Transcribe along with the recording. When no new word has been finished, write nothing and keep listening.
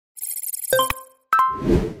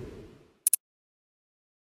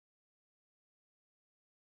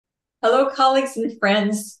Hello, colleagues and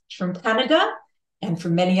friends from Canada and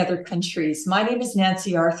from many other countries. My name is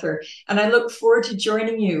Nancy Arthur, and I look forward to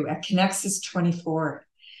joining you at Cannexus24.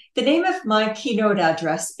 The name of my keynote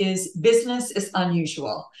address is Business is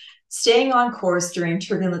Unusual, Staying on Course During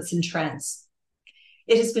Turbulence and Trends.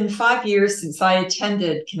 It has been 5 years since I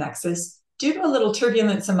attended Cannexus due to a little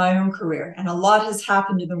turbulence in my own career, and a lot has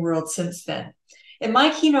happened in the world since then. In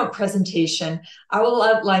my keynote presentation, I will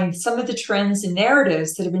outline some of the trends and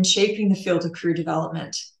narratives that have been shaping the field of career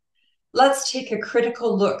development. Let's take a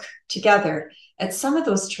critical look together at some of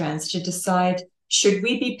those trends to decide, should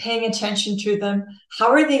we be paying attention to them?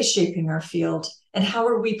 How are they shaping our field? And how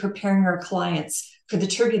are we preparing our clients for the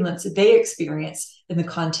turbulence that they experience in the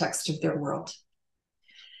context of their world?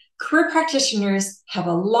 Career practitioners have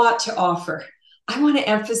a lot to offer. I want to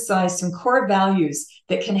emphasize some core values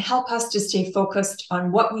that can help us to stay focused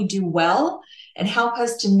on what we do well and help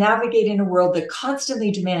us to navigate in a world that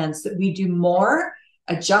constantly demands that we do more,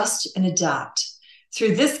 adjust, and adapt.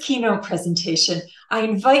 Through this keynote presentation, I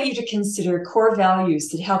invite you to consider core values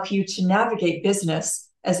that help you to navigate business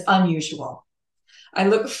as unusual. I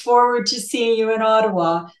look forward to seeing you in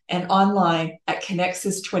Ottawa and online at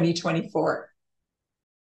Cannexus 2024.